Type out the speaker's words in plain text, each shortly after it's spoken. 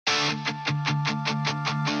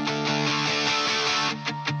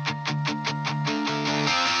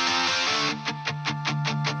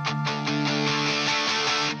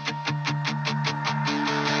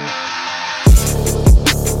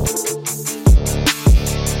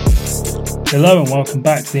Hello and welcome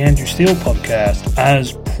back to the Andrew Steele podcast.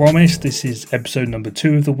 As promised, this is episode number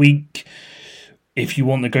 2 of the week. If you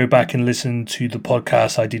want to go back and listen to the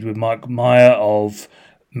podcast I did with Mike Meyer of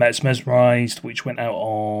Mets Mesmerized, which went out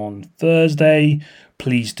on Thursday,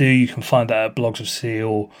 please do. You can find that at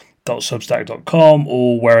blogsofsteel.substack.com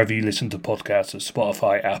or wherever you listen to podcasts at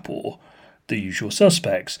Spotify, Apple, the usual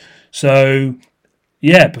suspects. So,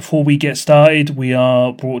 yeah, before we get started, we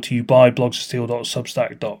are brought to you by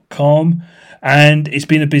blogsofsteel.substack.com. And it's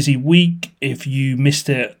been a busy week. If you missed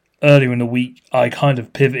it earlier in the week, I kind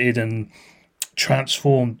of pivoted and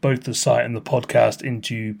transformed both the site and the podcast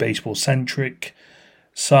into baseball-centric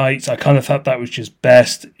sites. I kind of thought that was just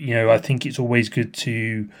best. I think it's always good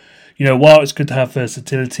to, while it's good to have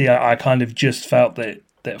versatility, I kind of just felt that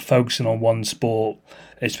focusing on one sport,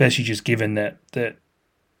 especially just given that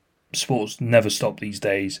sports never stop these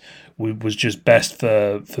days, was just best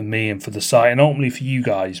for me and for the site and ultimately for you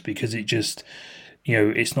guys, because it just,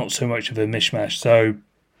 it's not so much of a mishmash. So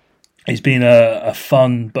it's been a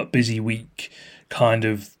fun but busy week, kind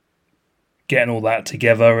of getting all that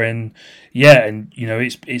together, and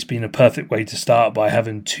it's been a perfect way to start by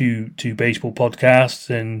having two baseball podcasts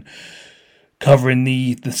and covering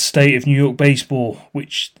the state of New York baseball,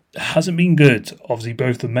 which hasn't been good. Obviously,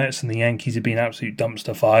 both the Mets and the Yankees have been absolute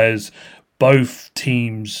dumpster fires. Both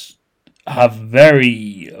teams have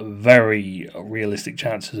very, very realistic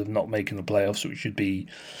chances of not making the playoffs, which should be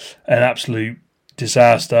an absolute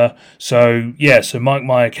disaster. So Mike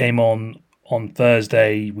Meyer came on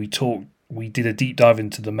Thursday. We did a deep dive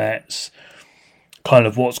into the Mets, kind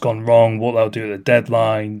of what's gone wrong, what they'll do at the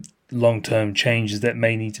deadline, long-term changes that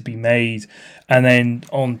may need to be made. And then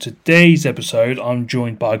on today's episode, I'm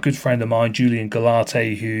joined by a good friend of mine, Julian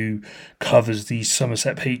Guilarte, who covers the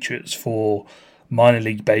Somerset Patriots for minor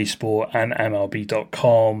league baseball and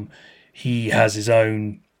MLB.com. He has his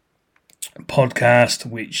own podcast,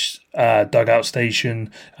 which Dugout Station,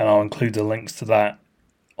 and I'll include the links to that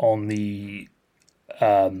on the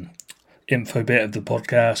info bit of the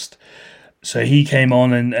podcast. So he came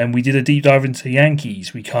on and we did a deep dive into the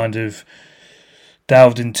Yankees. We kind of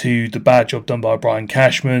delved into the bad job done by Brian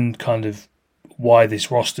Cashman, kind of why this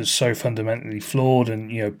roster is so fundamentally flawed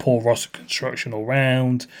and, poor roster construction all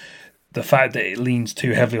round. The fact that it leans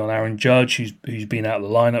too heavily on Aaron Judge, who's been out of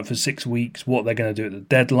the lineup for 6 weeks, what they're going to do at the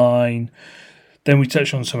deadline. Then we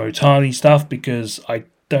touched on some Ohtani stuff, because I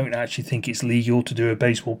don't actually think it's legal to do a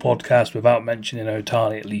baseball podcast without mentioning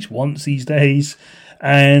Ohtani at least once these days.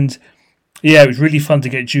 And yeah, it was really fun to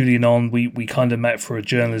get Julian on. We kind of met for a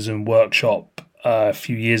journalism workshop a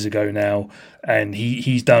few years ago now, and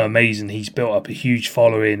he's done amazing. He's built up a huge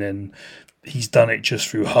following, and he's done it just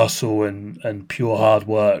through hustle and pure hard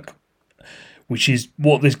work, which is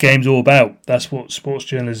what this game's all about. That's what sports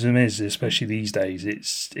journalism is, especially these days.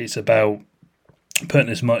 It's about putting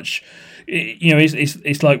as much,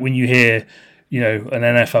 it's like when you hear, an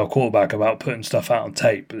NFL quarterback about putting stuff out on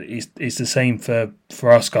tape. But it's the same for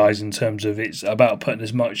us guys, in terms of it's about putting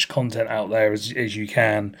as much content out there as you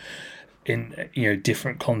can in,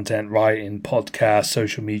 different content, writing, podcasts,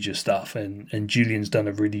 social media stuff. And Julian's done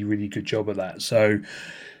a really, really good job of that. So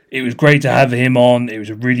it was great to have him on. It was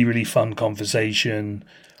a really, really fun conversation.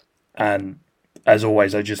 And as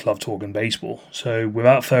always, I just love talking baseball. So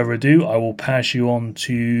without further ado, I will pass you on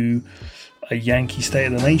to a Yankee State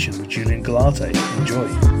of the Nation with Julian Guilarte. Enjoy.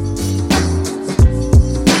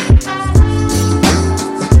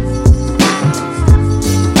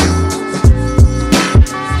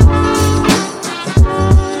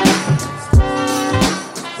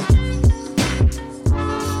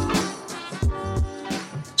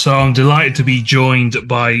 So I'm delighted to be joined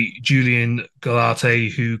by Julian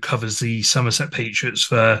Guilarte, who covers the Somerset Patriots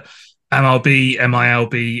for MLB,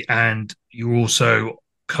 MILB, and you also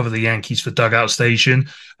cover the Yankees for Dugout Station.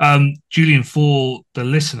 Julian, for the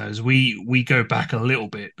listeners, we go back a little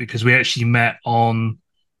bit, because we actually met on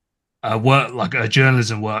a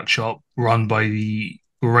journalism workshop run by the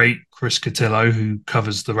great Chris Cotillo, who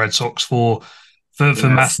covers the Red Sox for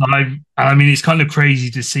Matt. I mean, it's kind of crazy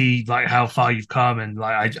to see how far you've come, and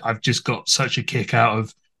I've just got such a kick out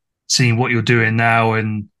of seeing what you're doing now.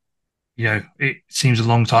 And it seems a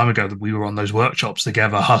long time ago that we were on those workshops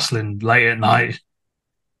together, hustling late at night,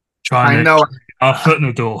 trying to get our foot in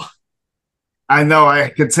the door. I know.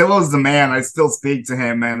 Cotillo's the man. I still speak to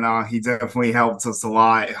him, and he definitely helped us a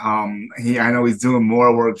lot. I know he's doing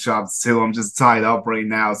more workshops too. I'm just tied up right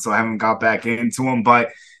now, so I haven't got back into him,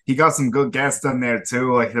 but he got some good guests on there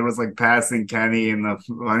too. There was Passing Kenny, and I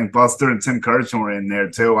think Buster and Tim Kirchner were in there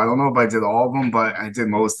too. I don't know if I did all of them, but I did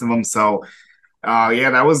most of them. So Yeah,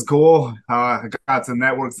 that was cool. I got to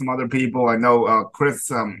network some other people. I know Chris,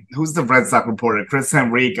 who's the Red Sox reporter? Chris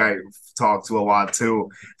Henrique, I talked to a lot too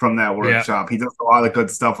from that Yeah. workshop. He does a lot of good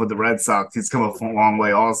stuff with the Red Sox. He's come a long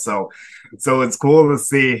way also. So it's cool to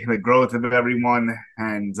see the growth of everyone.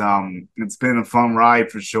 And it's been a fun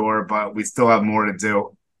ride for sure, but we still have more to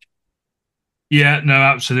do. Yeah, no,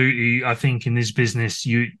 absolutely. I think in this business,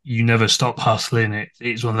 you never stop hustling.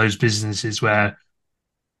 It's one of those businesses where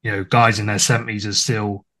guys in their seventies are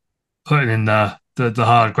still putting in the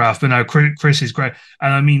hard graft. But no, Chris is great,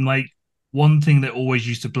 and I mean, like one thing that always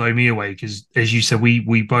used to blow me away because, as you said,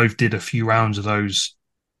 we both did a few rounds of those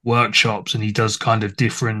workshops, and he does kind of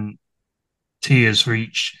different tiers for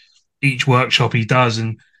each workshop he does,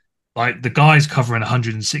 and like the guy's covering a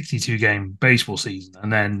 162 game baseball season, and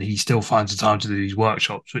then he still finds the time to do these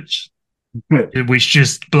workshops, which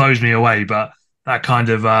just blows me away. But that kind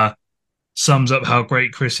of sums up how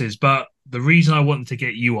great Chris is. But the reason I wanted to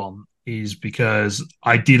get you on is because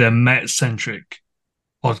I did a Met centric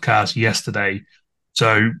podcast yesterday.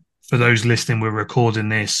 So for those listening, we're recording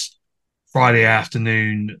this Friday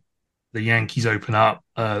afternoon. The Yankees open up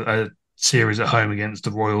a series at home against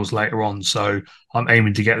the Royals later on. So I'm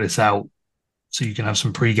aiming to get this out so you can have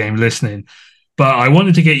some pre-game listening. But I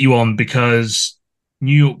wanted to get you on because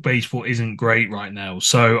New York baseball isn't great right now.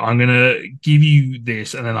 So I'm going to give you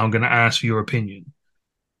this and then I'm going to ask for your opinion.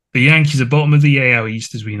 The Yankees are bottom of the AL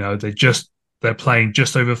East, as we know. They're playing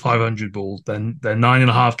just over 500 ball. Then they're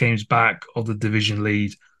 9.5 games back of the division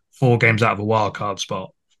lead, 4 games out of a wild card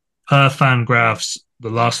spot. Per Fangraphs, the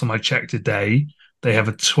last time I checked today, they have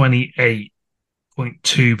a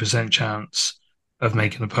 28.2% chance of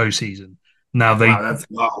making the postseason. Now Wow, that's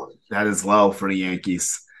low. That is low for the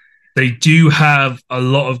Yankees. they do have a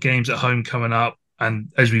lot of games at home coming up,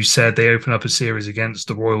 and as we've said, they open up a series against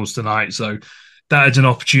the Royals tonight, so that is an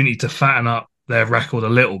opportunity to fatten up their record a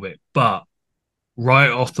little bit. But right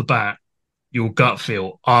off the bat, your gut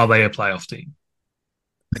feel: are they a playoff team?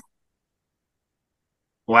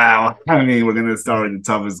 Wow. I mean, we're gonna start with the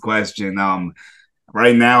toughest question.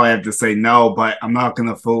 Right now, I have to say no, but I'm not going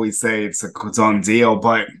to fully say it's a done deal.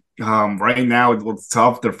 But right now, it looks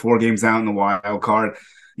tough. They're 4 games out in the wild card.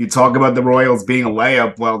 You talk about the Royals being a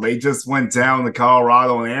layup. Well, they just went down to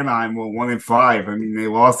Colorado and Anaheim with 1-5. I mean, they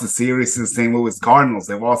lost the series to the St. Louis Cardinals.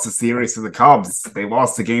 They lost the series to the Cubs. They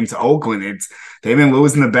lost the game to Oakland. They've been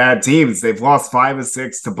losing to bad teams. They've lost 5 of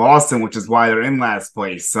 6 to Boston, which is why they're in last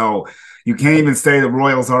place. So you can't even say the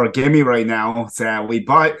Royals are a gimme right now, sadly.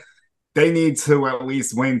 But they need to at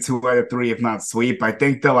least win 2 out of 3, if not sweep. I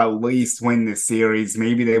think they'll at least win this series.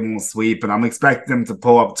 Maybe they won't sweep, but I'm expecting them to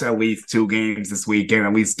pull up to at least 2 games this weekend,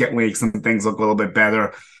 at least make some things look a little bit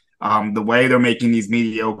better. The way they're making these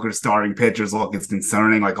mediocre starting pitchers look is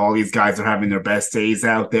concerning. Like all these guys are having their best days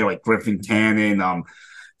out there, like Griffin Cannon,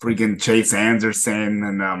 freaking Chase Anderson,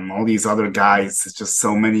 and all these other guys. It's just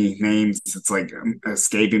so many names. It's like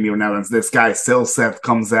escaping me right now. This guy Silseth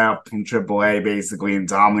comes out from AAA basically and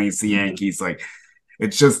dominates the Yankees. Like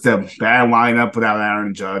it's just a bad lineup without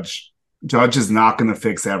Aaron Judge. Judge is not going to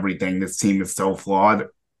fix everything. This team is so flawed.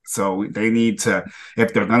 So they need to,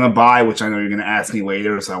 if they're going to buy, which I know you're going to ask me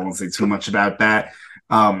later, so I won't say too much about that.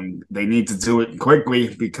 They need to do it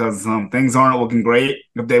quickly because things aren't looking great.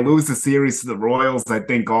 If they lose the series to the Royals, I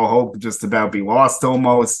think all hope just about be lost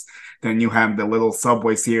almost. Then you have the little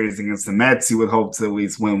Subway series against the Mets. You would hope to at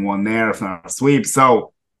least win one there, if not a sweep.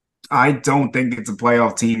 So I don't think it's a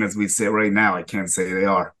playoff team as we sit right now. I can't say they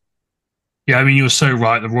are. Yeah, I mean you're so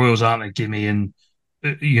right. The Royals aren't a gimme, and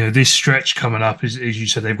this stretch coming up is, as you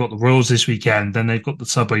said, they've got the Royals this weekend, then they've got the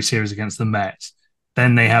Subway Series against the Mets,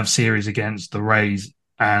 then they have series against the Rays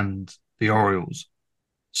and the Orioles.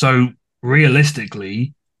 So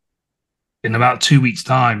realistically, in about 2 weeks'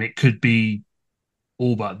 time, it could be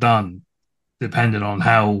all but done, depending on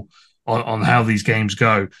how these games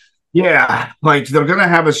go. Yeah, like they're gonna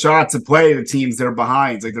have a shot to play the teams that are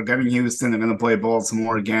behind. Like they're getting Houston, they're gonna play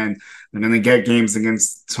Baltimore again. They're gonna get games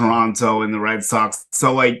against Toronto and the Red Sox.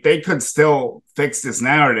 So like they could still fix this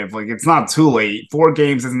narrative. Like it's not too late. 4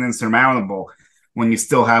 games isn't insurmountable when you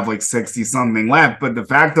still have like 60 something left. But the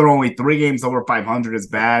fact they're only 3 games over 500 is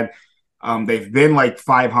bad. They've been like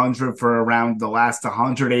 500 for around the last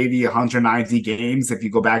 180, 190 games if you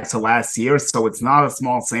go back to last year. So it's not a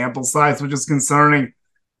small sample size, which is concerning.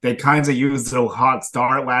 They kind of used a hot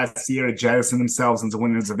start last year to jettison themselves into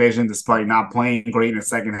winning the division despite not playing great in the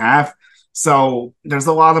second half. So there's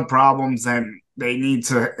a lot of problems, and they need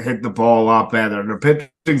to hit the ball a lot better. Their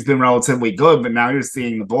pitching's been relatively good, but now you're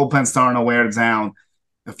seeing the bullpen starting to wear down.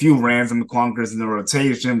 a few random clunkers in the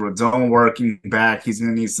rotation. Rodon working back. He's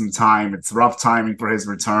going to need some time. It's rough timing for his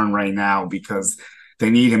return right now because they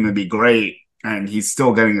need him to be great, and he's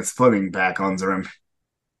still getting his footing back under him.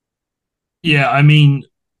 Yeah, I mean,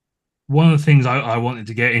 one of the things I wanted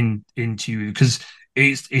to get into because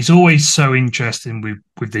it's always so interesting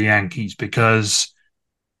with the Yankees because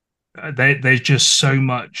there's just so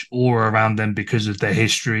much aura around them because of their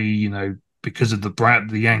history, because of the brand,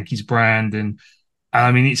 the Yankees brand, and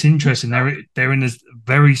I mean it's interesting. They're in a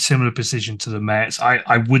very similar position to the Mets.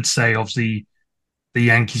 I would say obviously the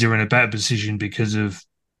Yankees are in a better position because of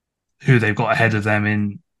who they've got ahead of them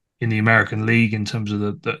in the American League in terms of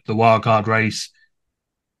the wild card race.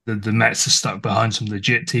 The Mets are stuck behind some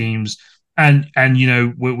legit teams. And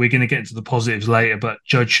we're going to get to the positives later, but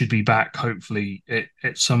Judge should be back hopefully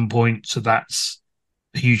at some point. So that's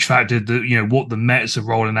a huge factor. That what the Mets are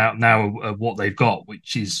rolling out now are what they've got,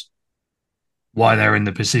 which is why they're in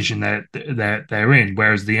the position they're in.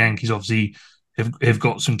 Whereas the Yankees obviously have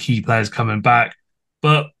got some key players coming back,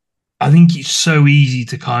 but I think it's so easy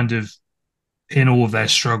to kind of pin all of their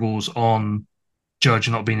struggles on Judge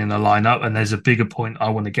not being in the lineup. And there's a bigger point I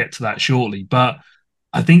want to get to that shortly. But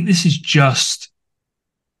I think this is just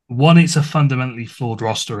one, it's a fundamentally flawed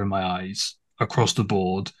roster in my eyes across the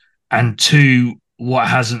board. And two, what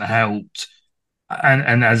hasn't helped,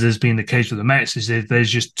 and as has been the case with the Mets, is that there's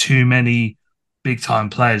just too many big time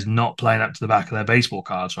players not playing up to the back of their baseball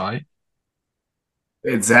cards, right?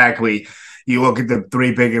 Exactly. You look at the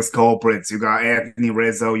three biggest culprits. You got Anthony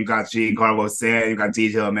Rizzo, you got Giancarlo Stanton, you got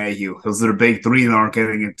DJ LeMahieu. Those are the big three that aren't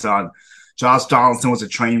getting it done. Josh Donaldson was a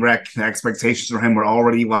train wreck. The expectations for him were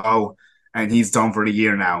already low, and he's done for the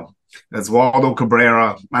year now. Oswaldo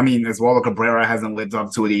Cabrera hasn't lived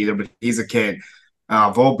up to it either, but he's a kid.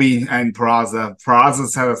 Volpe and Peraza.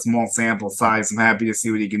 Peraza's had a small sample size. I'm happy to see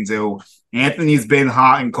what he can do. Anthony's been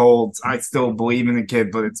hot and cold. I still believe in the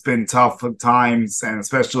kid, but it's been tough at times, and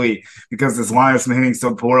especially because this line has been hitting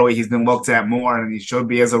so poorly, he's been looked at more, and he should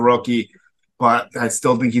be as a rookie. But I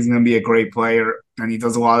still think he's going to be a great player, and he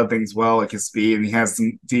does a lot of things well, like his speed, and he has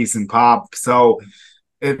some decent pop. So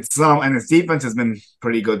it's and his defense has been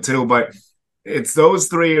pretty good too. But it's those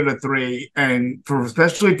three are the three, and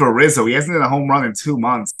especially for Rizzo, he hasn't hit a home run in 2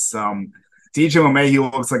 months. DJ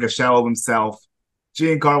LeMahieu looks like a shell of himself.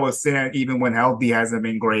 Giancarlo Stanton, even when healthy, hasn't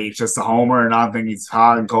been great. It's just a homer, and I think he's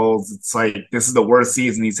hot and cold. It's like this is the worst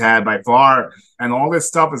season he's had by far, and all this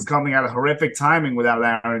stuff is coming out of horrific timing without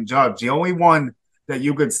Aaron Judge. The only one that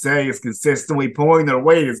you could say is consistently pulling their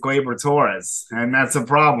weight is Gleyber Torres, and that's a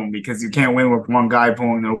problem because you can't win with one guy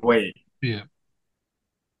pulling their weight. Yeah.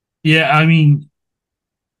 Yeah, I mean,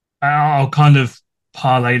 I'll kind of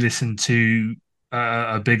parlay this into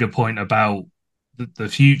a bigger point about the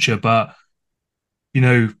future, but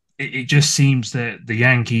it just seems that the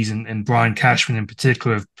Yankees and Brian Cashman in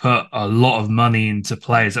particular have put a lot of money into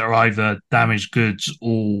players that are either damaged goods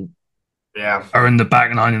or Yeah, are in the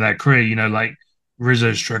back nine of their career. Like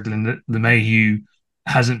Rizzo's struggling. The Mayhew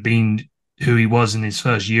hasn't been who he was in his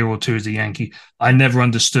first year or two as a Yankee. I never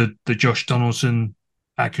understood the Josh Donaldson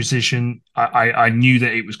acquisition. I knew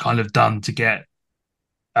that it was kind of done to get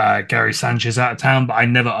Gary Sanchez out of town, but I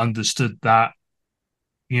never understood that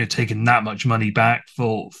taking that much money back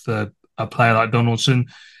for a player like Donaldson.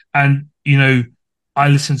 And I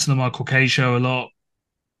listen to the Michael Kay show a lot.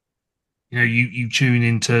 You tune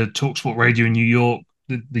into Talksport Radio in New York.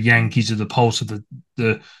 The Yankees are the pulse of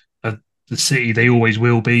the city. They always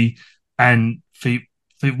will be. And for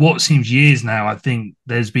what seems years now, I think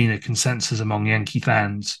there's been a consensus among Yankee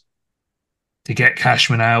fans to get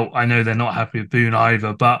Cashman out. I know they're not happy with Boone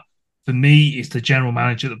either, but for me, it's the general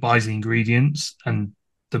manager that buys the ingredients, and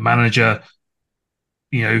the manager,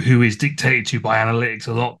 who is dictated to by analytics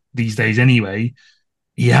a lot these days anyway,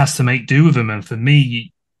 he has to make do with them. And for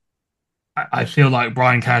me, I feel like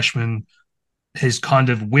Brian Cashman has kind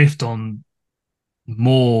of whiffed on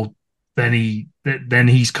more than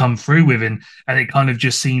he's come through with, and it kind of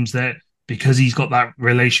just seems that because he's got that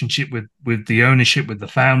relationship with the ownership, with the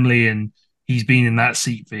family, and he's been in that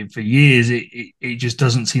seat for years, it just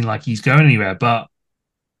doesn't seem like he's going anywhere. But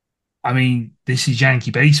I mean, this is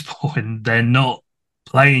Yankee baseball, and they're not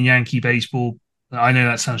playing Yankee baseball. I know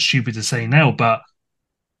that sounds stupid to say now, but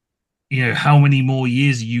how many more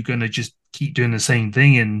years are you going to just keep doing the same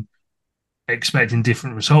thing and expecting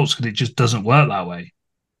different results? Because it just doesn't work that way.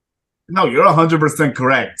 No, you're 100%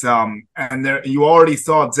 correct. And there, you already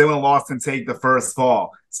saw Dylan Lawson take the first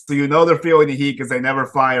fall. So they're feeling the heat because they never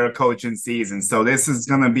fire a coach in season. So this is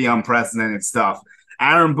going to be unprecedented stuff.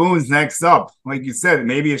 Aaron Boone's next up. Like you said,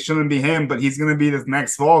 maybe it shouldn't be him, but he's going to be this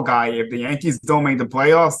next fall guy. If the Yankees don't make the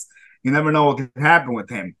playoffs, You never know what can happen with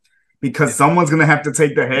him because someone's going to have to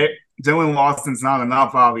take the hit. Dylan Lawson's not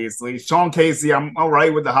enough, obviously. Sean Casey, I'm all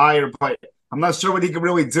right with the hire, but I'm not sure what he can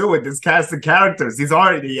really do with this cast of characters. He's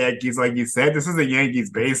already the Yankees, like you said. This isn't Yankees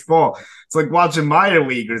baseball. It's like watching minor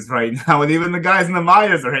leaguers right now, and even the guys in the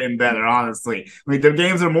minors are hitting better, honestly. I mean, their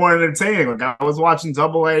games are more entertaining. Like, I was watching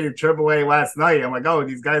AA and AAA last night. I'm like, oh,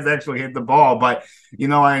 these guys actually hit the ball. But,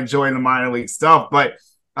 I enjoy the minor league stuff. But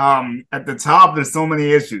at the top, there's so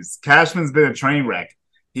many issues. Cashman's been a train wreck.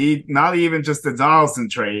 He not even just the Donaldson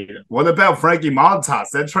trade. What about Frankie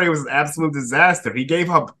Montas? That trade was an absolute disaster. He gave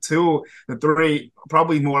up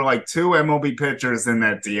probably more like two MLB pitchers in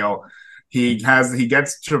that deal. He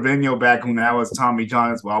gets Trevino back, who now is Tommy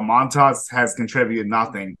John as well. Montas has contributed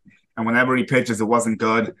nothing, and whenever he pitches, it wasn't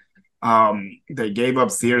good. They gave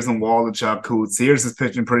up Sears and Waldichuk, who Sears is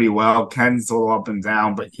pitching pretty well. Ken's a little up and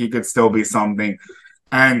down, but he could still be something.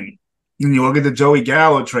 And you look at the Joey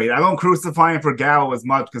Gallo trade. I don't crucify him for Gallo as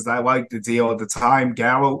much because I liked the deal at the time.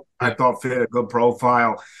 Gallo, I thought, fit a good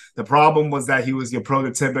profile. The problem was that he was your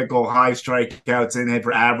prototypical high strikeouts in hit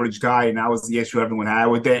for average guy, and that was the issue everyone had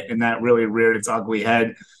with it, and that really reared its ugly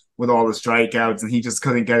head with all the strikeouts, and he just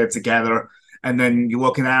couldn't get it together. And then you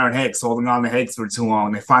look at Aaron Hicks holding on to Hicks for too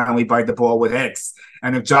long. They finally bite the ball with Hicks.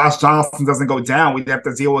 And if Josh Johnson doesn't go down, we'd have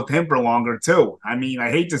to deal with him for longer too. I mean,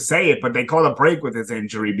 I hate to say it, but they caught a break with his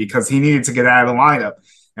injury because he needed to get out of the lineup.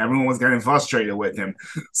 Everyone was getting frustrated with him.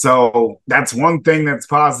 So that's one thing that's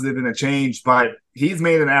positive in a change, but he's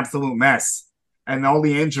made an absolute mess. And all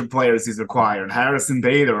the injured players he's acquired, Harrison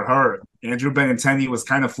Bader hurt. Andrew Benintendi was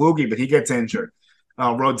kind of fluky, but he gets injured.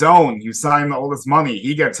 Rodon, you sign all this money,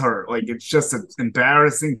 he gets hurt. Like, it's just an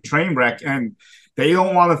embarrassing train wreck, and they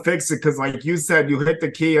don't want to fix it because, like you said, you hit the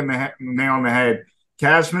key on the nail on the head.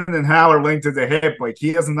 Cashman and Howe are linked to the hip. Like,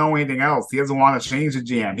 he doesn't know anything else. He doesn't want to change the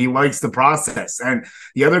GM. He likes the process. And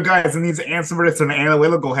the other guys that needs to answer for this are the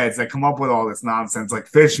analytical heads that come up with all this nonsense, like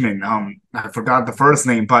Fishman. I forgot the first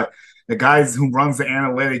name, but the guys who runs the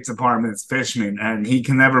analytics department is Fishman, and he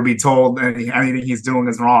can never be told anything he's doing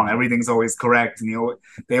is wrong. Everything's always correct, and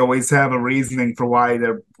they always have a reasoning for why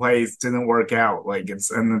their plays didn't work out.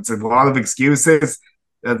 It's a lot of excuses.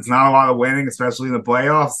 It's not a lot of winning, especially in the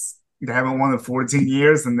playoffs. They haven't won in 14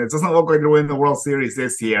 years, and it doesn't look like they're winning the World Series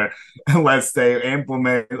this year unless they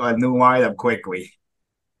implement a new lineup quickly.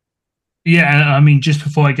 Yeah, and I mean, just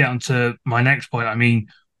before I get onto my next point, I mean,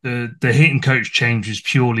 the hitting coach change was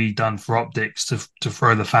purely done for optics to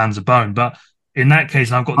throw the fans a bone. But in that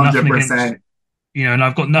case, I've got 100%. Nothing against, and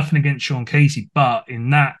I've got nothing against Sean Casey. But in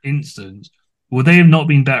that instance, would they have not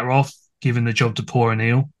been better off giving the job to Paul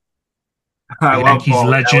O'Neill, Yankees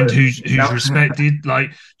legend, who's respected? Like,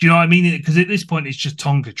 do you know what I mean? Because at this point, it's just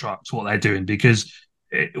Tonka trucks what they're doing. Because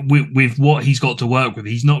with what he's got to work with,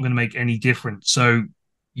 he's not going to make any difference. So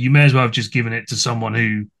you may as well have just given it to someone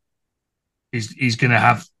who is going to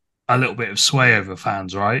have a little bit of sway over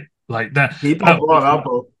fans, right? Like that. People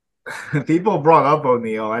brought up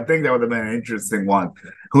O'Neill. I think that would have been an interesting one.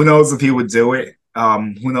 Who knows if he would do it?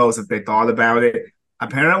 Who knows if they thought about it?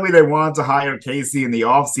 Apparently, they wanted to hire Casey in the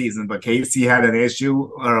offseason, but Casey had an issue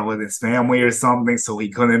with his family or something, so he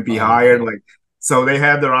couldn't be hired. So they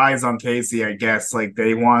had their eyes on Casey, I guess. Like,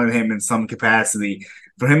 they wanted him in some capacity.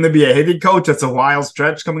 For him to be a hitting coach, that's a wild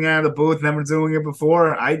stretch coming out of the booth, never doing it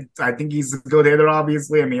before. I think he's a good hitter,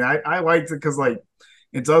 obviously. I mean, I liked it because,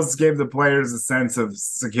 it does give the players a sense of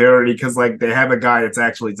security because, they have a guy that's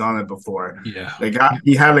actually done it before. Yeah.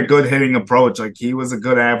 He had a good hitting approach. He was a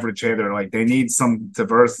good average hitter. They need some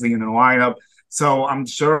diversity in the lineup. So I'm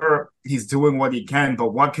sure he's doing what he can,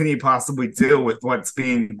 but what can he possibly do with what's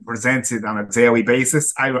being presented on a daily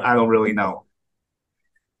basis? I don't really know.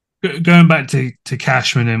 Going back to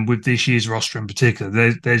Cashman and with this year's roster in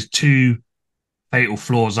particular, there's two fatal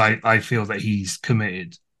flaws I feel that he's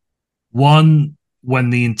committed. One,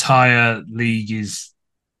 when the entire league is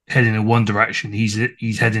heading in one direction, he's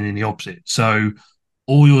heading in the opposite. So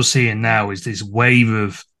all you're seeing now is this wave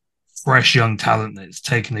of fresh young talent that's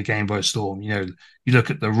taking the game by storm. You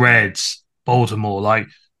look at the Reds, Baltimore,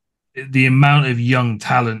 the amount of young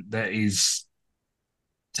talent that is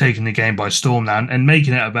taking the game by storm now and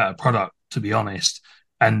making it a better product, to be honest.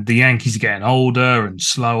 And the Yankees are getting older and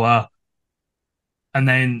slower. And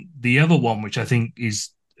then the other one, which I think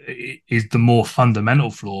is the more fundamental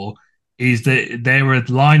flaw, is that they're a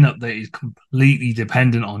lineup that is completely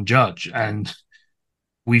dependent on Judge. And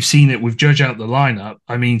we've seen it with Judge out the lineup.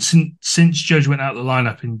 I mean, since Judge went out the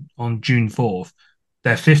lineup on June 4th,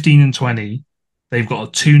 they're 15-20. They've got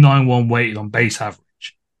a 2.91 weighted on base average.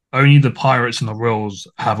 Only the Pirates and the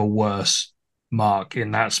Royals have a worse mark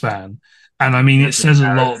in that span. And I mean, it says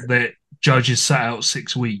a lot that Judge is sat out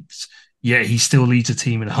 6 weeks, yet he still leads a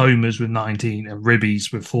team in homers with 19 and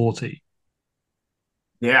ribbies with 40.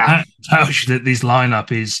 Yeah. That tells you that this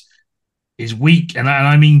lineup is weak. And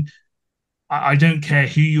I mean, I don't care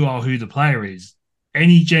who you are, who the player is.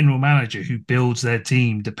 Any general manager who builds their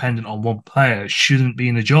team dependent on one player shouldn't be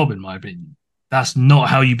in a job, in my opinion. That's not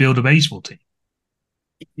how you build a baseball team.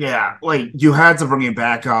 Yeah, like you had to bring him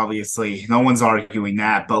back, obviously. No one's arguing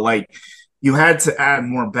that, but like you had to add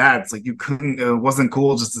more bats. Like you couldn't, it wasn't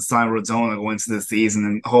cool just to sign Rodona go into the season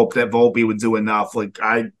and hope that Volpe would do enough.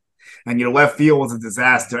 And your left field was a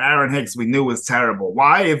disaster. Aaron Hicks, we knew was terrible.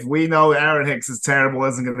 Why, if we know Aaron Hicks is terrible,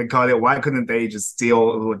 isn't going to cut it, why couldn't they just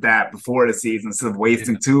deal with that before the season instead of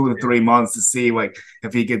wasting 2 to 3 months to see like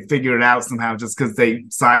if he could figure it out somehow just because they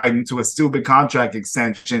signed him to a stupid contract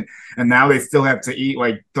extension and now they still have to eat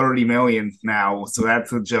like 30 million now. So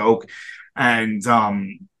that's a joke. And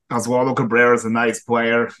Oswaldo Cabrera is a nice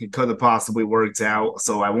player. It could have possibly worked out.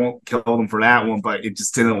 So I won't kill him for that one, but it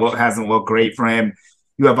just hasn't looked great for him.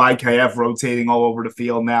 You have IKF rotating all over the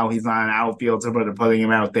field now. He's not an outfielder, but they're putting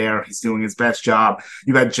him out there. He's doing his best job.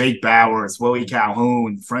 You got Jake Bowers, Willie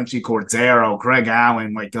Calhoun, Frenchie Cordero, Craig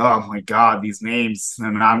Allen. Like, oh my God, these names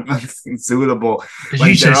are not suitable. As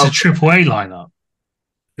you said, it's a AAA lineup.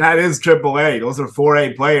 That is AAA. Those are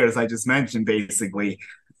 4A players I just mentioned, basically.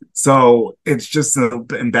 So it's just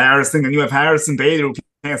embarrassing. And you have Harrison Bader, who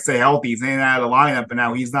can't stay healthy. He's in and out of the lineup, and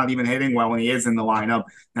now he's not even hitting well when he is in the lineup.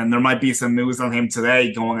 And there might be some news on him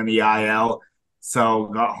today going in the IL.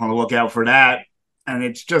 So on the lookout for that. And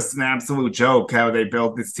it's just an absolute joke how they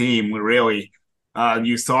built this team.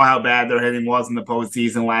 You saw how bad their hitting was in the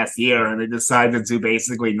postseason last year, and they decided to do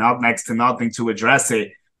basically next to nothing to address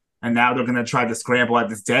it. And now they're going to try to scramble at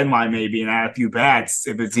this deadline maybe and add a few bats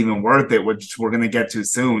if it's even worth it, which we're going to get to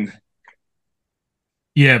soon.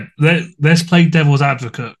 Yeah, let's play devil's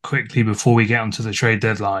advocate quickly before we get onto the trade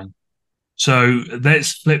deadline. So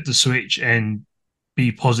let's flip the switch and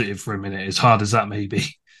be positive for a minute, as hard as that may be.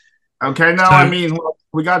 Okay, no, I mean,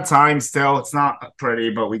 we got time still. It's not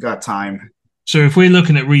pretty, but we got time. So if we're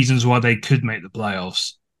looking at reasons why they could make the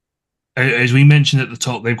playoffs, as we mentioned at the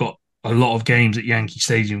top, they've got a lot of games at Yankee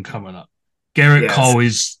Stadium coming up. Garrett Cole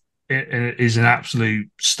is an absolute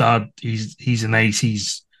stud. He's an ace.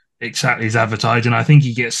 He's exactly as advertised, and I think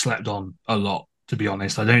he gets slept on a lot, to be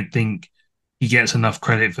honest. I don't think he gets enough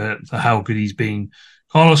credit for how good he's been.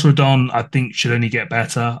 Carlos Rodon, I think, should only get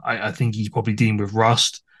better. I think he's probably dealing with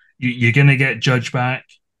rust. You're going to get Judge back,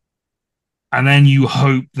 and then you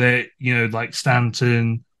hope that, like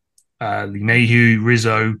Stanton, LeMahieu,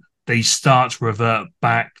 Rizzo, they start to revert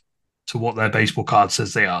back to what their baseball card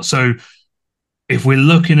says they are. So if we're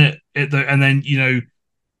looking at it, and then,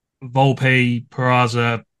 Volpe,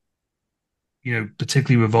 Peraza,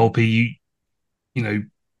 particularly with Volpe,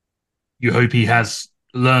 you hope he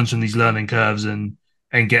learns from these learning curves and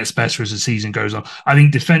gets better as the season goes on. I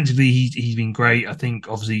think defensively he's been great. I think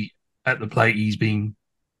obviously at the plate he's been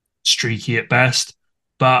streaky at best.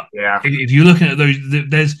 But if you're looking at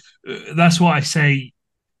those, that's why I say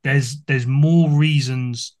there's more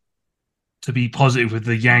reasons to be positive with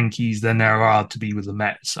the Yankees than there are to be with the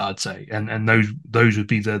Mets, I'd say, and those would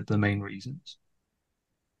be the main reasons.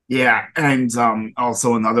 Yeah, and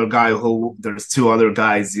also another guy there's two other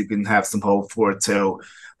guys you can have some hope for too.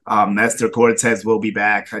 Nestor Cortez will be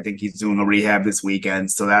back. I think he's doing a rehab this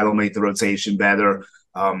weekend, so that'll make the rotation better.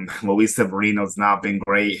 Luis Severino's not been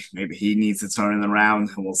great. Maybe he needs to turn it around,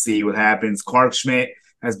 and we'll see what happens. Clark Schmidt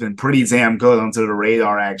has been pretty damn good under the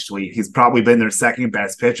radar, actually. He's probably been their second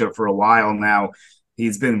best pitcher for a while now.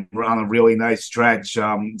 He's been on a really nice stretch.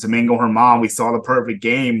 Domingo Germán, we saw the perfect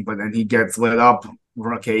game, but then he gets lit up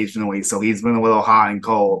occasionally, so he's been a little hot and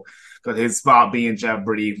cold. Could his spot be in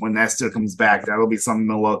jeopardy when Nestor comes back? That'll be something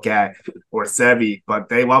to look at. Or Sevy, but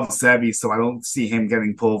they love Sevy, so I don't see him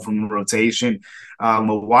getting pulled from the rotation.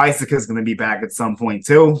 Loisac is going to be back at some point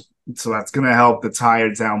too, so that's going to help the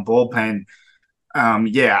tired down bullpen. I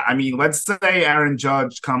mean, let's say Aaron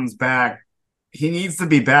Judge comes back. He needs to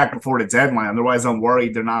be back before the deadline. Otherwise, I'm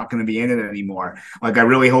worried they're not going to be in it anymore. Like, I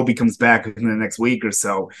really hope he comes back in the next week or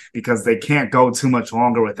so because they can't go too much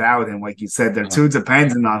longer without him. Like you said, they're too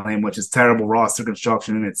dependent on him, which is terrible roster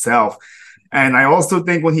construction in itself. And I also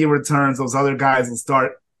think when he returns, those other guys will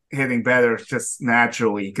start hitting better just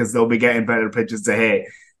naturally because they'll be getting better pitches to hit.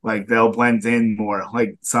 Like, they'll blend in more.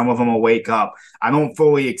 Like, some of them will wake up. I don't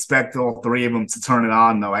fully expect all three of them to turn it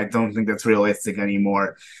on, though. I don't think that's realistic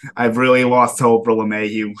anymore. I've really lost hope for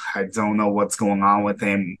LeMahieu. I don't know what's going on with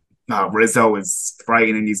him. Rizzo is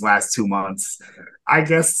frightening these last 2 months. I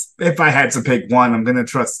guess if I had to pick one, I'm going to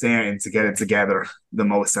trust Stanton to get it together the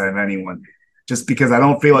most out of anyone. just because I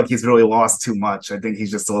don't feel like he's really lost too much. I think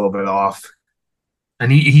he's just a little bit off.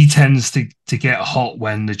 And he tends to get hot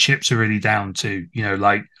when the chips are really down too.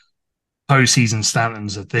 Like postseason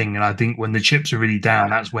Stanton's a thing, and I think when the chips are really down,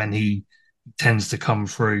 that's when he tends to come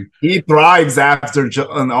through. He thrives after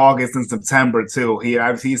in August and September too.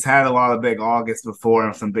 He's had a lot of big August before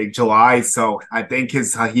and some big July, so I think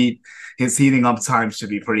his heating up time should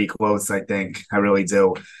be pretty close. I really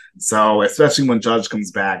do. So especially when Judge comes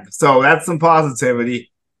back, so that's some positivity.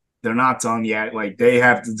 They're not done yet. Like they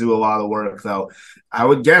have to do a lot of work though. I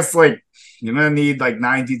would guess like you're gonna need like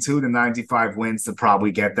 92 to 95 wins to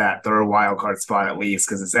probably get that third wild card spot at least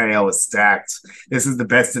because this AL is stacked. This is the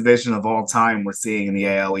best division of all time we're seeing in the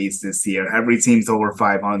AL East this year. Every team's over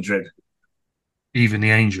 500. Even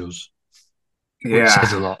the Angels, which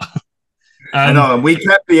says Yeah, a lot. I know. And we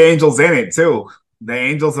kept the Angels in it too. The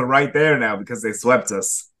Angels are right there now because they swept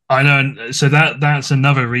us. I know, and so that's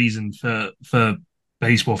another reason for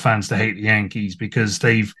baseball fans to hate the Yankees because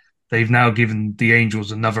they've now given the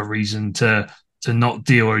Angels another reason to not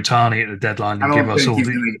deal Ohtani at the deadline and give us all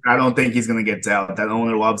the. I don't think he's gonna get dealt. That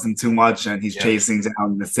owner loves him too much, and he's chasing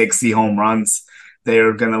down the 60 home runs.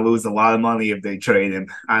 They're gonna lose a lot of money if they trade him.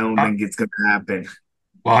 I don't think it's gonna happen.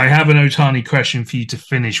 Well, I have an Ohtani question for you to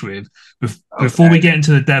finish with. Before Okay. we get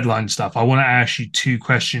into the deadline stuff, I want to ask you two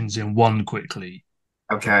questions in one quickly.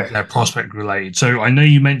 Okay. They're prospect related. So I know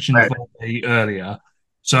you mentioned Right. Volpe earlier.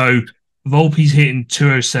 So Volpe's hitting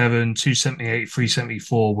 207, 278,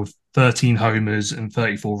 374 with 13 homers and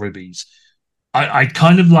 34 ribbies. I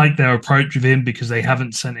kind of like their approach with him because they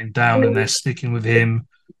haven't sent him down and they're sticking with him.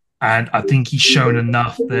 And I think he's shown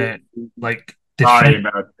enough that like Sorry defend.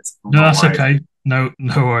 about this. I don't No, know that's why. okay. No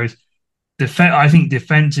worries. I think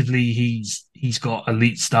defensively he's got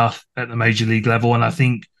elite stuff at the major league level, and I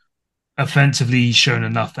think offensively he's shown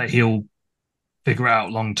enough that he'll figure it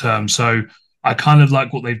out long term. So I kind of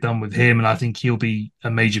like what they've done with him, and I think he'll be a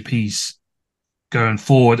major piece going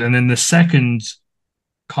forward. And then the second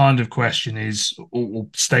kind of question is, or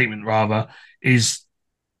statement rather, is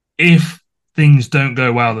if things don't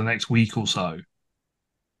go well the next week or so,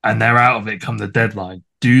 and they're out of it come the deadline,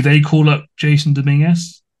 do they call up Jason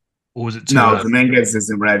Dominguez, or is it too No, early? Dominguez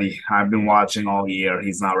isn't ready. I've been watching all year.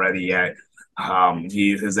 He's not ready yet.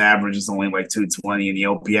 His average is only like 220, and the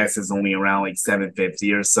OPS is only around like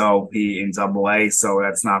 750 or so. He in Double A, so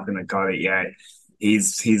that's not going to cut it yet.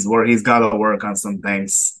 He's got to work on some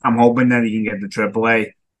things. I'm hoping that he can get to Triple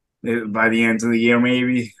A by the end of the year,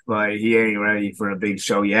 maybe, but he ain't ready for a big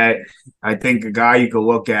show yet. I think a guy you could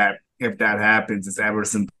look at if that happens is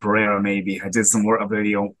Everson Pereira. Maybe I did some work a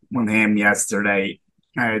video on him yesterday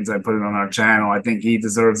and I put it on our channel. I think he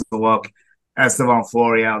deserves a look. Esteban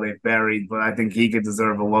Florial, they've buried, but I think he could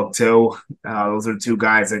deserve a look too. Those are two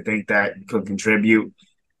guys I think that could contribute.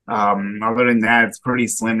 Other than that, it's pretty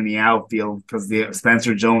slim in the outfield because the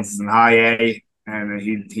Spencer Jones is in high A and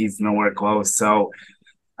he's nowhere close. So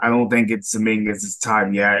I don't think it's Dominguez's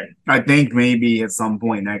time yet. I think maybe at some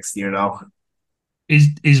point next year though.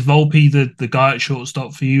 Is Volpe the guy at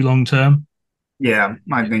shortstop for you long term? Yeah,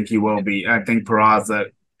 I think he will be. I think Peraza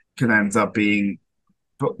could end up being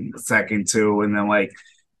second too, and then like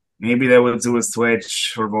maybe they would do a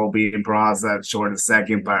switch for Volpe and Peraza at short a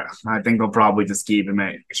second, but I think they'll probably just keep him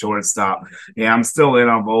at shortstop. Yeah, I'm still in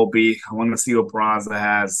on Volpe. I want to see what Peraza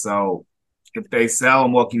has. So if they sell,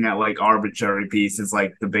 I'm looking at like arbitrary pieces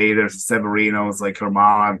like the Bader's, Severinos, like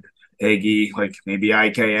Herman, Higgy, like maybe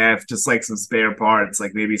IKF, just like some spare parts,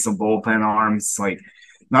 like maybe some bullpen arms, like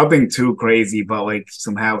nothing too crazy, but like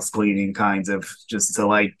some house cleaning kinds of just to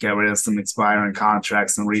like get rid of some expiring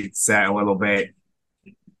contracts and reset a little bit.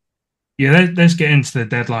 Yeah, let's get into the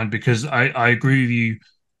deadline because I agree with you.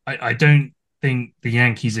 I don't think the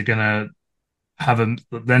Yankees are gonna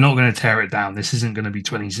they're not gonna tear it down. This isn't gonna be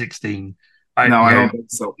 2016. No, I don't think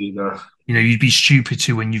so either. You'd be stupid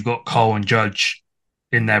to when you've got Cole and Judge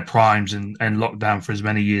in their primes and locked down for as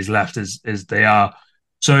many years left as they are.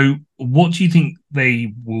 So, what do you think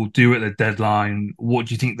they will do at the deadline? What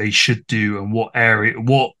do you think they should do, and what area?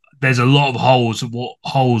 What there's a lot of holes. What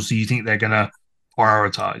holes do you think they're going to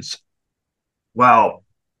prioritize? Well,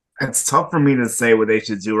 it's tough for me to say what they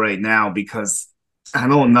should do right now because I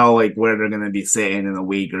don't know like where they're going to be sitting in a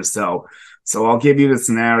week or so. So I'll give you the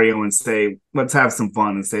scenario and say, let's have some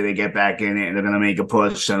fun and say they get back in it and they're going to make a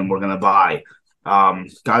push and we're going to buy. Got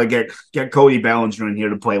to get Cody Bellinger in here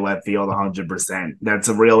to play left field 100%. That's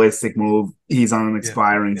a realistic move. He's on an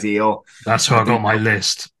expiring deal. That's who I got on my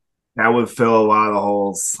list. That would fill a lot of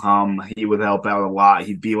holes. He would help out a lot.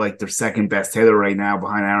 He'd be like their second best hitter right now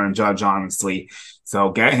behind Aaron Judge, honestly. So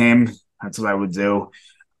get him. That's what I would do.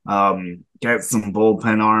 Get some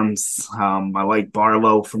bullpen arms. I like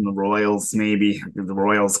Barlow from the Royals, maybe. The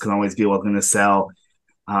Royals can always be looking to sell.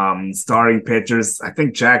 Starting pitchers, I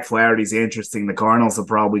think Jack Flaherty's interesting. The Cardinals are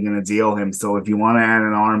probably going to deal him. So if you want to add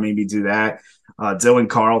an arm, maybe do that. Dylan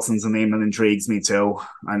Carlson's a name that intrigues me too.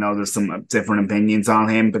 I know there's some different opinions on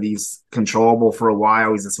him, but he's controllable for a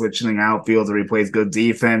while. He's a switching outfielder. He plays good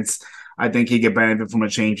defense. I think he could benefit from a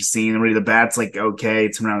change of scenery. The bat's like okay,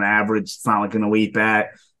 it's around average. It's not like an elite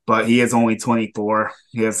bat, but he is only 24.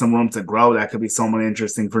 He has some room to grow. That could be someone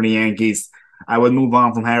interesting for the Yankees. I would move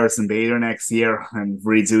on from Harrison Bader next year and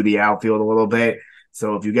redo the outfield a little bit.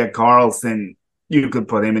 So if you get Carlson, you could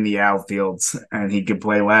put him in the outfield and he could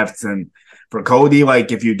play left. And for Cody,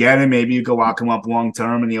 like if you get him, maybe you could lock him up long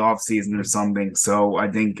term in the offseason or something. So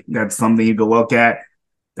I think that's something you could look at.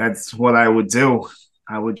 That's what I would do.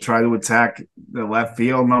 I would try to attack the left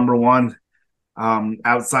field, number one.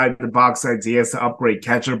 Outside the box ideas to upgrade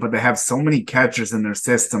catcher, but they have so many catchers in their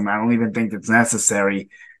system. I don't even think it's necessary.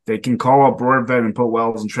 They can call up Birdvet and put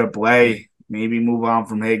Wells in AAA. Maybe move on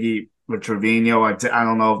from Higgy with Trevino. I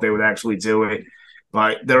don't know if they would actually do it,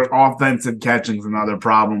 but their offensive catching is another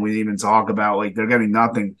problem we didn't even talk about. Like they're getting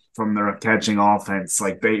nothing from their catching offense,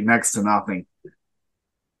 like they next to nothing.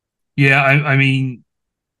 Yeah, I mean,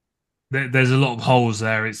 there's a lot of holes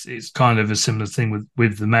there. It's kind of a similar thing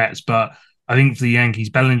with the Mets, but I think for the Yankees,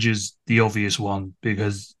 Bellinger's the obvious one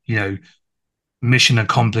because mission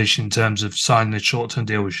accomplished in terms of signing a short-term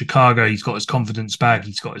deal with Chicago. He's got his confidence back.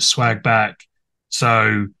 He's got his swag back.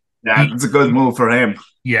 So yeah, it's a good move for him.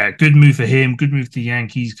 Yeah, good move for him. Good move for the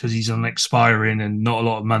Yankees because he's on expiring and not a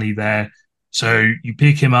lot of money there. So you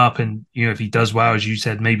pick him up, and if he does well, as you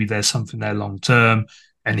said, maybe there's something there long term,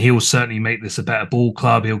 and he'll certainly make this a better ball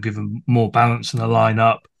club. He'll give them more balance in the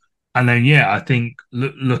lineup, and then I think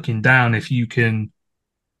looking down, if you can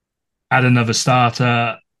add another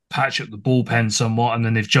starter, patch up the bullpen somewhat, and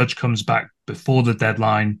then if Judge comes back before the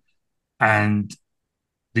deadline, and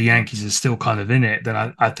the Yankees are still kind of in it,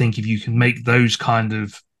 then I think if you can make those kind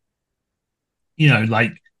of,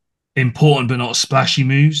 like important but not splashy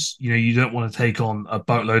moves, you don't want to take on a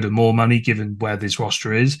boatload of more money given where this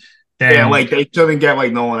roster is. Then, yeah, like they shouldn't get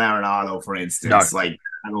like Nolan Arenado, for instance. No. Like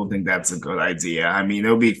I don't think that's a good idea. I mean,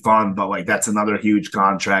 it'll be fun, but like that's another huge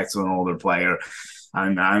contract to an older player.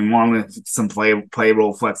 And I want some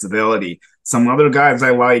payroll flexibility. Some other guys I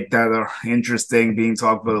like that are interesting being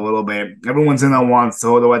talked about a little bit. Everyone's in on Juan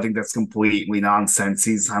Soto. I think that's completely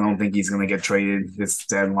nonsense. I don't think he's going to get traded this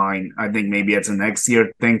deadline. I think maybe it's a next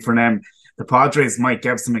year thing for them. The Padres might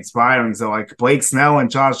get some expiring. So like Blake Snell and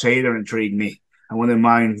Josh Hader intrigue me. I wouldn't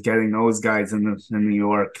mind getting those guys in New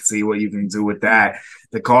York, see what you can do with that.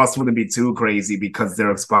 The cost wouldn't be too crazy because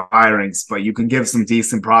they're expiring, but you can give some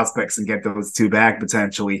decent prospects and get those two back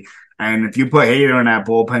potentially. And if you put Hader in that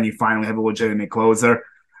bullpen, you finally have a legitimate closer.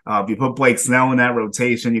 If you put Blake Snell in that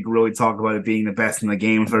rotation, you can really talk about it being the best in the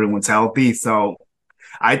game if everyone's healthy. So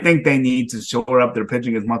I think they need to shore up their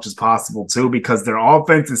pitching as much as possible too, because their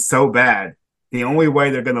offense is so bad. The only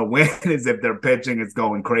way they're going to win is if their pitching is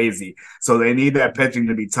going crazy. So they need that pitching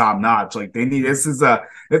to be top notch. Like it's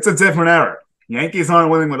a different era. Yankees aren't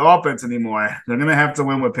winning with offense anymore. They're going to have to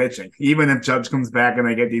win with pitching. Even if Judge comes back and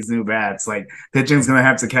they get these new bats, like pitching's going to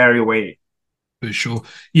have to carry weight. For sure.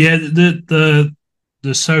 Yeah, the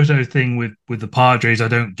Soto thing with the Padres, I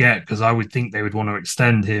don't get because I would think they would want to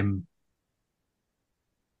extend him,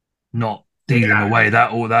 not deal him away,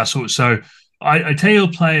 that sort. So I tell you a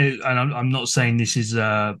player, and I'm not saying this is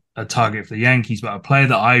a target for the Yankees, but a player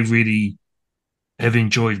that I really have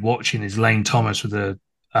enjoyed watching is Lane Thomas with the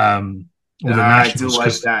I do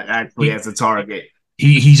like that actually as a target.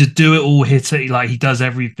 He's a do-it-all hitter. He does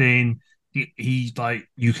everything. He's like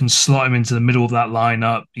you can slot him into the middle of that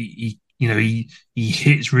lineup. He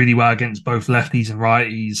hits really well against both lefties and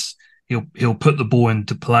righties. He'll put the ball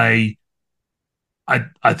into play.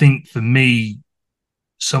 I think for me,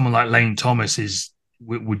 someone like Lane Thomas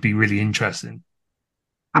would be really interesting.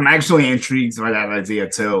 I'm actually intrigued by that idea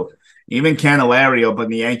too. Even Candelario, but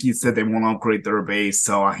the Yankees said they won't upgrade third base,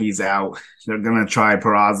 so he's out. They're gonna try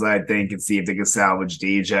Peraza, I think, and see if they can salvage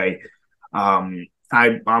DJ. I'm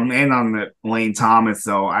in on the Lane Thomas,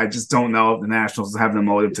 though. I just don't know if the Nationals have the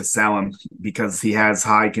motive to sell him because he has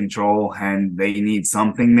high control and they need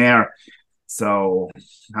something there. So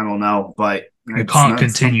I don't know, but you can't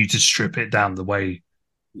continue to strip it down the way.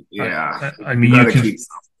 Yeah, I mean,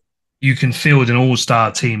 you can field an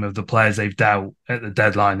all-star team of the players they've dealt at the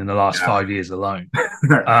deadline in the last 5 years alone.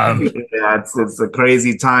 It's a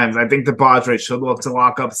crazy times. I think the Padres should look to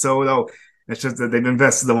lock up Soto. It's just that they've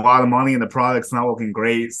invested a lot of money and the product's not looking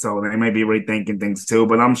great, so they may be rethinking things too.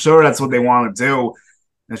 But I'm sure that's what they want to do.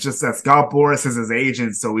 It's just that Scott Boras is his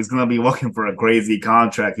agent, so he's going to be looking for a crazy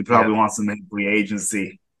contract. He Yeah. probably wants to make free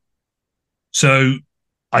agency. So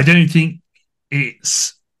I don't think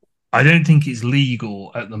it's I don't think it's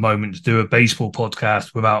legal at the moment to do a baseball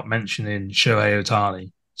podcast without mentioning Shohei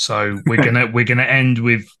Ohtani. So we're gonna end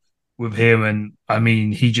with him, and I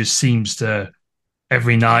mean he just seems to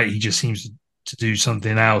every night he just seems to do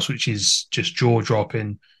something else, which is just jaw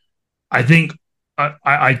dropping. I think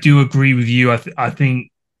I do agree with you. I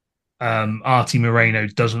think Artie Moreno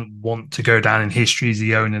doesn't want to go down in history as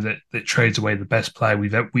the owner that trades away the best player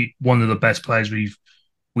we one of the best players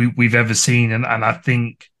we've ever seen, and I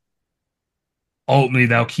think ultimately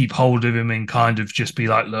they'll keep hold of him and kind of just be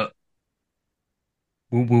like, look,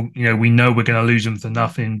 we know we're going to lose him for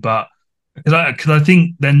nothing, but because I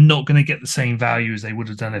think they're not going to get the same value as they would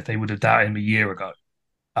have done if they would have doubted him a year ago,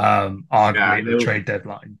 Yeah, arguably at the trade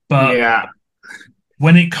deadline. But yeah,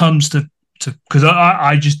 when it comes to because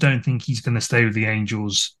I just don't think he's going to stay with the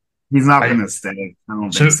Angels. he's not I going to stay. I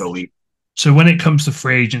don't think so so. so when it comes to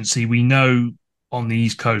free agency, we know on the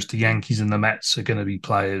East Coast the Yankees and the Mets are going to be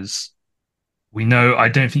players. We know I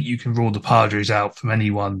don't think you can rule the Padres out from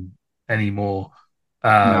anyone anymore.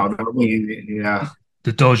 No, Um, yeah.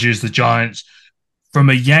 the Dodgers, the Giants. From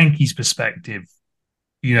a Yankees perspective,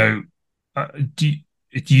 you know, uh, do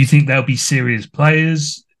do you think they'll be serious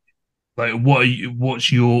players? Like,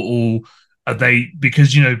 what's your all? Are they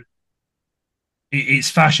because it's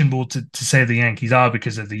fashionable to say the Yankees are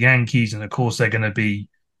because of the Yankees, and of course they're going to be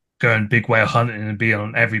going big whale hunting and be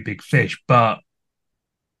on every big fish. But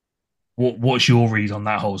what's your read on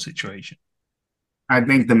that whole situation? I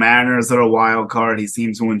think the Mariners are a wild card. He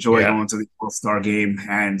seems to enjoy Yeah, going to the All-Star game,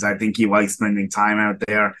 and I think he likes spending time out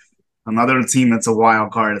there. Another team that's a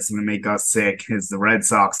wild card that's going to make us sick is the Red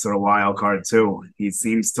Sox are a wild card too. He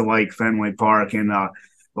seems to like Fenway Park, and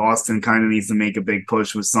Boston kind of needs to make a big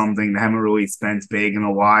push with something. They haven't really spent big in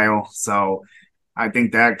a while, so I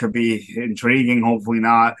think that could be intriguing. Hopefully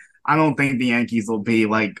not. I don't think the Yankees will be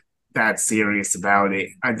like that serious about it.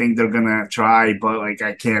 I think they're gonna try, but like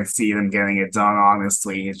I can't see them getting it done.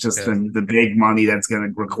 Honestly, it's just yeah, the big money that's gonna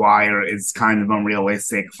require is kind of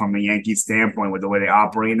unrealistic from a Yankee standpoint with the way they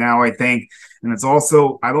operate now. I think, and it's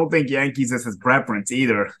also I don't think Yankees is his preference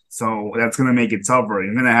either. So that's gonna make it tougher.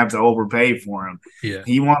 You're gonna have to overpay for him. yeah.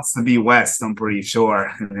 He wants to be West. I'm pretty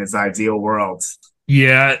sure in his ideal world.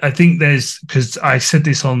 Yeah, I think there's because I said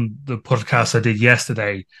this on the podcast I did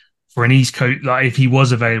yesterday for an East Coast, like if he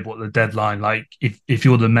was available at the deadline, like if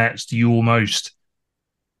you're the Mets, do you almost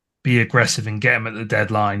be aggressive and get him at the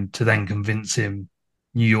deadline to then convince him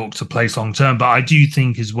New York to place long term? But I do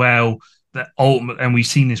think as well that ultimately, and we've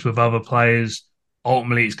seen this with other players,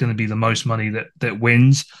 ultimately it's going to be the most money that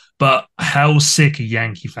wins. But how sick a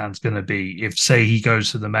Yankee fan's going to be if, say, he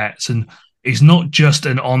goes to the Mets, and it's not just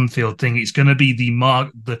an on-field thing; it's going to be the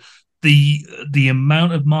amount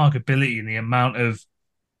of markability and the amount of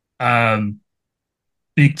um,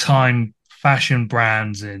 big time fashion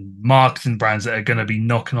brands and marketing brands that are going to be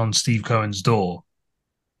knocking on Steve Cohen's door.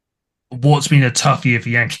 What's been a tough year for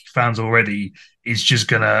Yankee fans already is just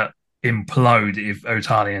going to implode if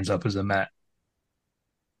Otani ends up as a Met.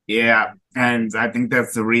 Yeah, and I think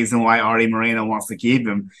that's the reason why Artie Moreno wants to keep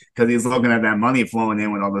him because he's looking at that money flowing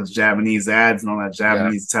in with all those Japanese ads and all that Yeah.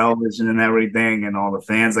 Japanese television and everything, and all the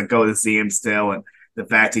fans that go to see him still, and the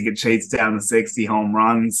fact he could chase down the 60 home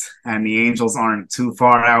runs, and the Angels aren't too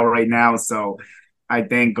far out right now, so I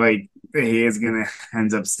think like he is gonna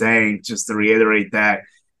end up staying. Just to reiterate that,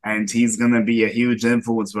 and he's gonna be a huge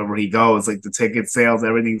influence wherever he goes. Like the ticket sales,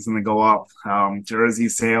 everything's gonna go up. Jersey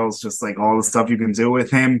sales, just like all the stuff you can do with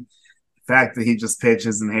him. The fact that he just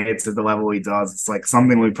pitches and hits at the level he does, it's like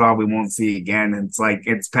something we probably won't see again. It's like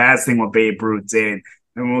it's passing what Babe Ruth did.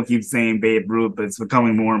 And we'll keep saying Babe Ruth, but it's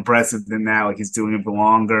becoming more impressive than that. Like he's doing it for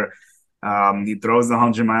longer. He throws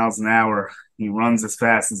 100 miles an hour. He runs as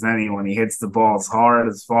fast as anyone. He hits the ball as hard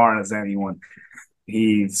as far as anyone.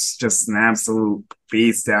 He's just an absolute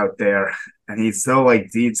beast out there. And he's so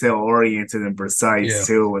like detail oriented and precise Yeah.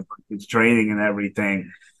 too with his training and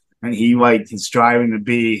everything. And he like he's striving to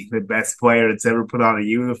be the best player that's ever put on a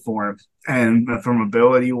uniform. And from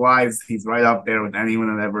ability wise, he's right up there with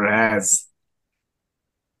anyone that ever has.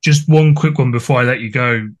 Just one quick one before I let you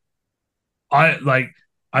go. I like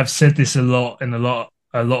I've said this a lot in a lot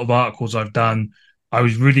of articles I've done. I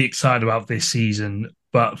was really excited about this season,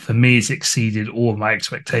 but for me, it's exceeded all of my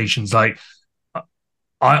expectations. Like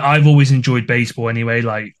I've always enjoyed baseball anyway.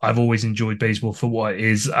 Like I've always enjoyed baseball for what it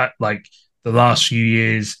is. Like the last few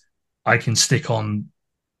years, I can stick on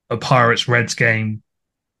a Pirates Reds game,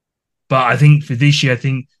 but I think for this year, I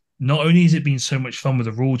think not only has it been so much fun with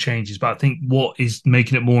the rule changes, but I think what is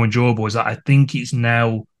making it more enjoyable is that I think it's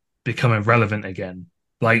now becoming relevant again.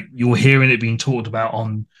 Like you're hearing it being talked about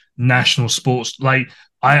on national sports. Like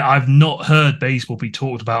I've not heard baseball be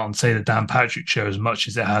talked about on, say, the Dan Patrick Show as much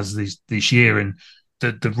as it has this year, and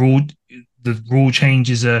the rule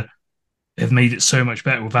changes have made it so much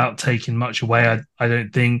better without taking much away. I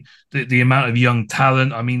don't think the amount of young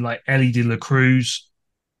talent. I mean, like Ellie De La Cruz.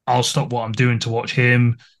 I'll stop what I'm doing to watch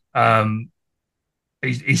him. Um,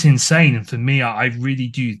 it's insane, and for me, I really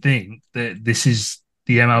do think that this is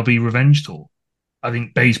the MLB revenge tour. I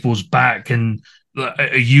think baseball's back, and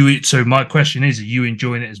are you? So my question is: are you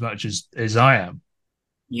enjoying it as much as I am?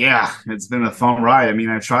 Yeah, it's been a fun ride. I mean,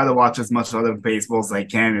 I try to watch as much other baseball as I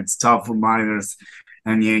can. It's tough for minors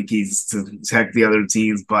and Yankees to check the other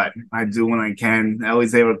teams, but I do when I can.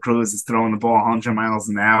 Elizabeth Cruz is throwing the ball 100 miles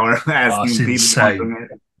an hour, Oh, it's asking people insane.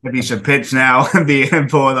 if he should pitch now and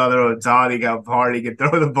pull another Otani, got party, can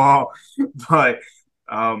throw the ball. But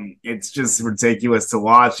it's just ridiculous to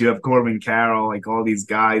watch. You have Corbin Carroll, like all these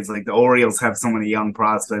guys, like the Orioles have so many young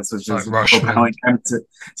prospects, which Like is Rushman. propelling them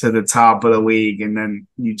to the top of the league. And then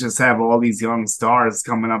you just have all these young stars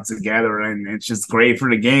coming up together, and it's just great for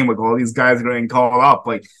the game. Like all these guys are getting called up.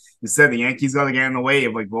 Like you said, the Yankees got to get in the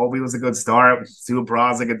wave. Like Volpe was a good start, Stu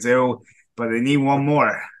Peraza could do, but they need one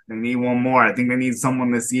more. They need one more. I think they need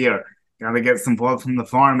someone this year. Got to get some blood from the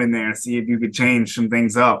farm in there, see if you could change some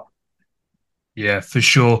things up. Yeah, for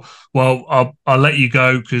sure. Well, I'll let you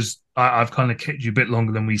go because I've kind of kept you a bit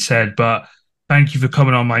longer than we said. But thank you for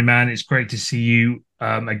coming on, my man. It's great to see you.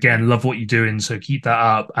 Again, love what you're doing, so keep that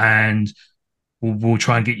up, and we'll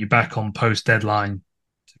try and get you back on post deadline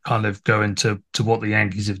to kind of go into what the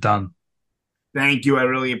Yankees have done. Thank you. I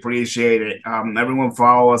really appreciate it. Everyone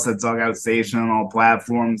follow us at Dugout Station on all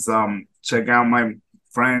platforms. Check out my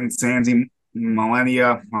friend Sandy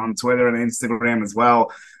Millennia on Twitter and Instagram as well.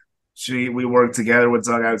 We work together with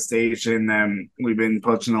Dugout Station, and we've been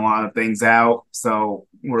pushing a lot of things out. So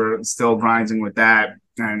we're still grinding with that.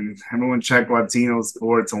 And everyone check Latino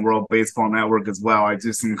Sports on World Baseball Network as well. I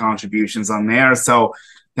do some contributions on there. So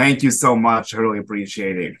thank you so much. I really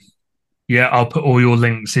appreciate it. Yeah, I'll put all your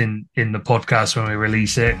links in the podcast when we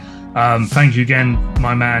release it. Thank you again,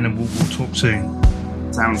 my man, and we'll talk soon.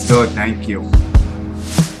 Sounds good. Thank you.